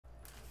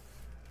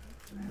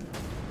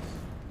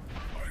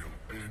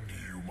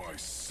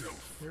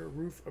myself. Your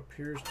roof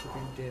appears to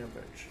be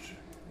damaged.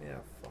 Yeah,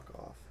 fuck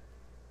off.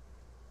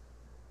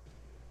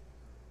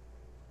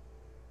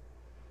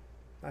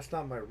 That's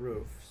not my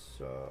roof,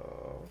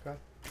 so okay.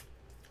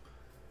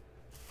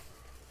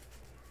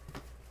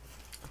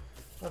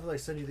 I feel like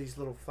send you these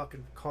little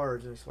fucking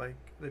cards, and it's like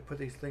they put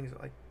these things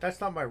like that's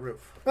not my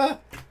roof.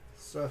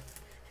 So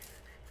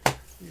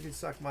you can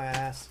suck my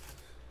ass.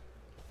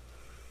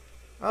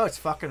 Oh, it's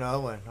fucking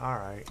Owen. All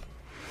right.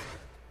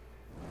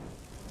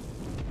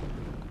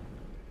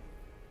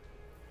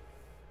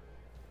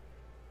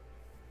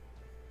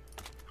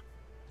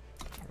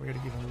 We gotta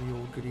give him the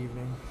old good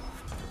evening.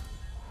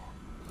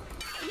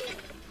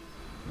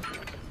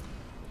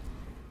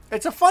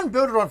 It's a fun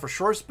build to run for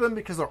short spin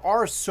because there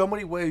are so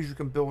many ways you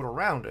can build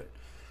around it.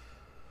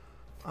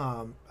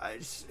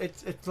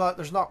 It's not,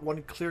 there's not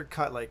one clear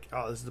cut like,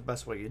 oh, this is the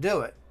best way you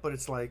do it, but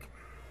it's like,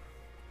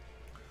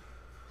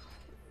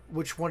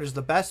 which one is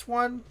the best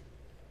one?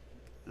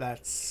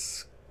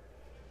 That's,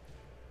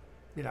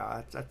 you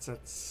know, that's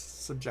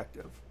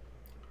subjective.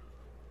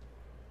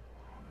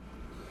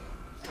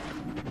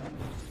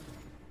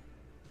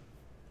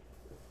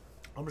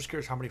 I'm just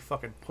curious how many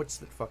fucking puts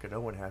that fucking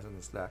Owen has in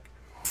this deck.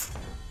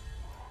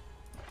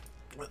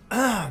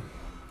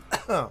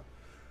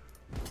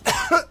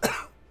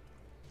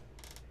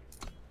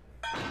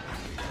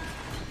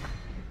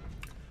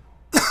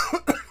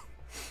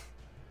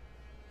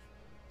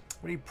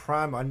 We need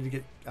prime. I need to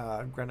get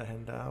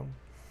Grenahen down.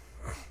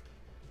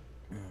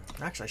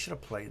 Actually, I should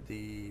have played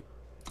the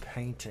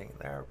painting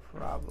there,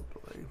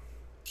 probably.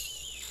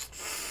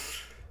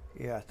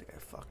 Yeah, I think I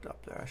fucked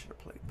up there. I should have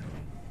played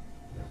painting.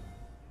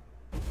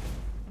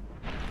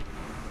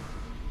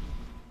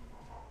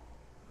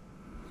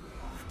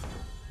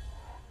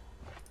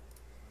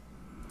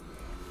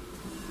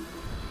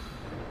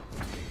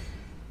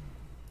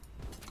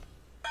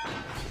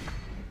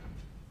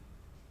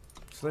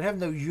 So they have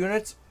no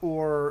units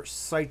or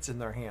sights in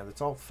their hand.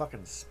 It's all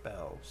fucking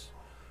spells.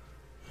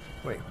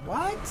 Wait,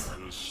 what?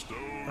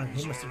 Oh,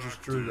 he must have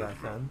just drew that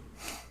then.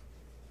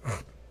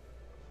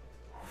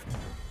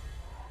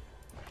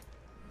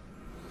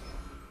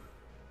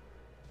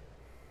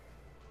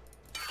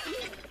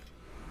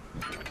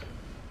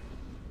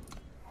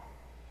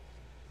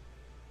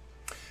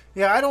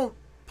 Yeah, I don't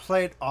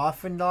play it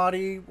often,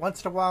 Naughty.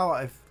 Once in a while,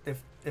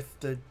 if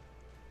the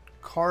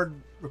card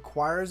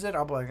requires it,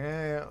 I'll be like,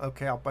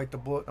 okay, I'll bite the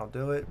bullet and I'll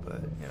do it,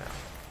 but you know.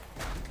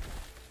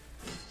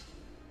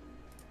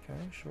 Okay,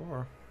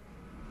 sure.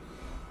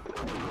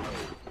 I'll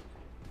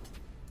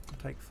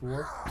take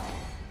 4.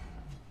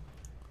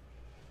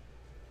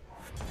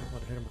 I'm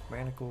gonna hit him with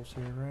manacles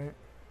here, right?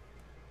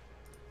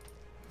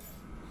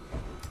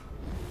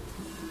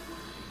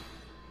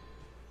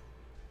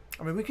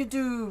 I mean, we could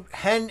do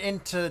Hen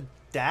into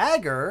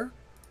Dagger.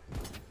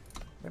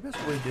 Maybe that's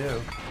what we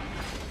do.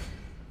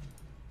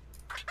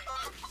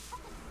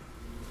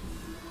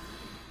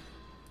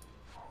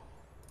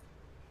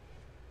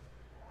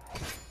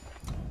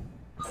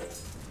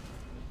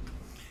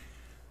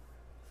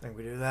 I think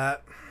we do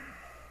that.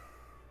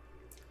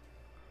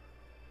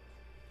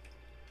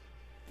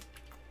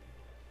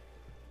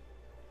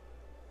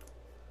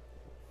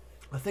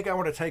 I think I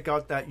want to take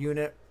out that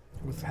unit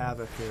with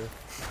Havok here.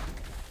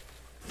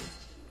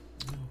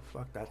 Oh,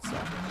 fuck that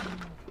suck.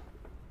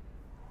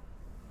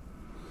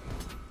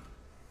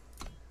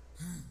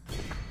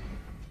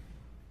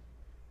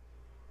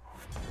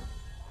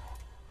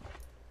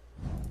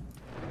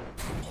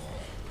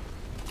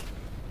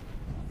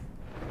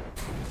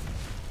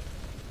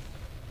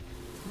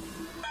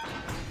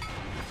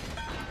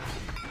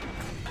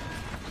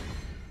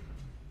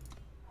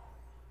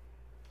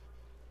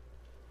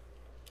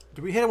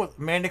 Do we hit him with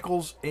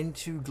manacles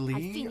into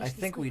Glee? I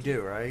think we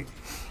do, right?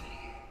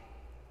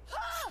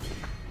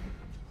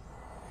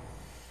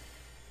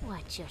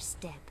 Watch your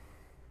step.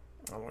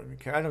 I don't even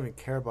care. I don't even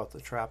care about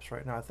the traps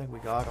right now. I think we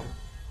got them.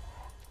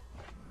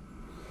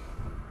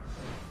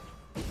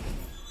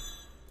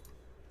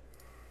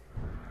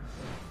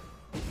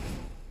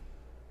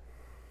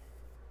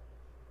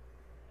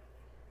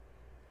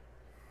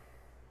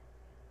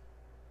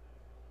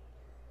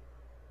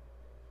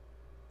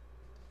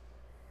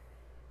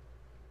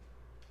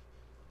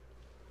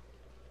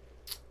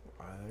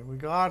 I think we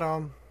got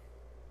them.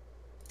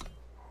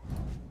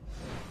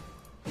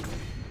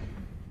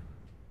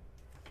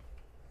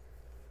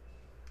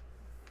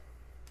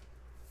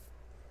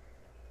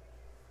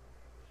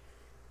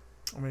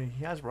 I mean,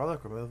 he has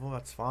relic removal,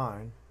 that's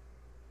fine.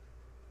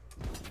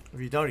 If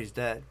you don't, he's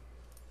dead.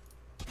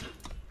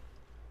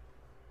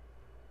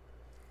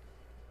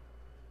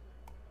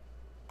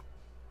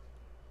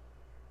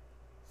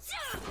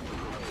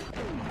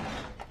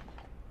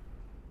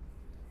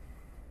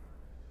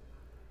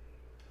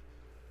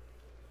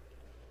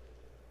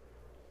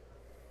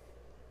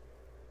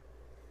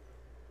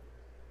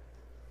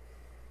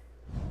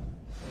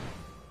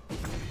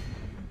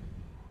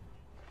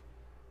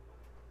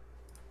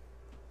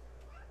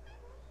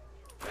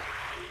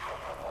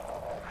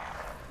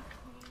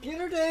 Get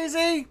her,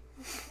 Daisy!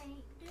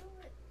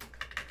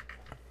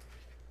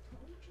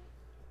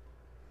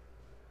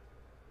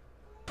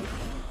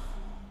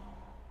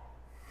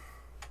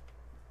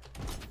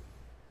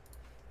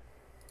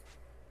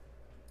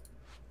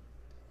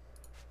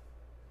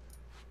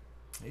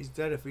 He's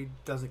dead if he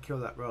doesn't kill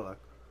that relic.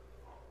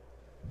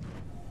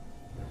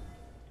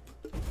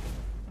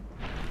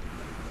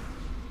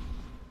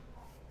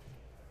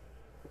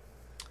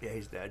 Yeah,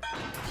 he's dead.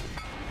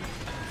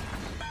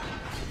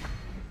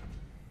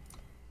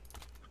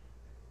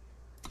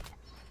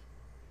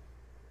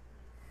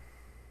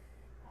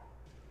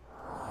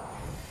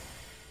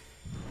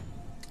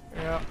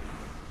 Yeah.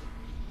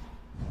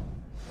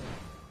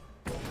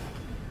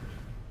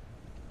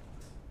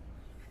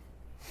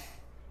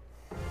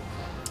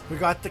 We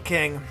got the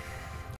king.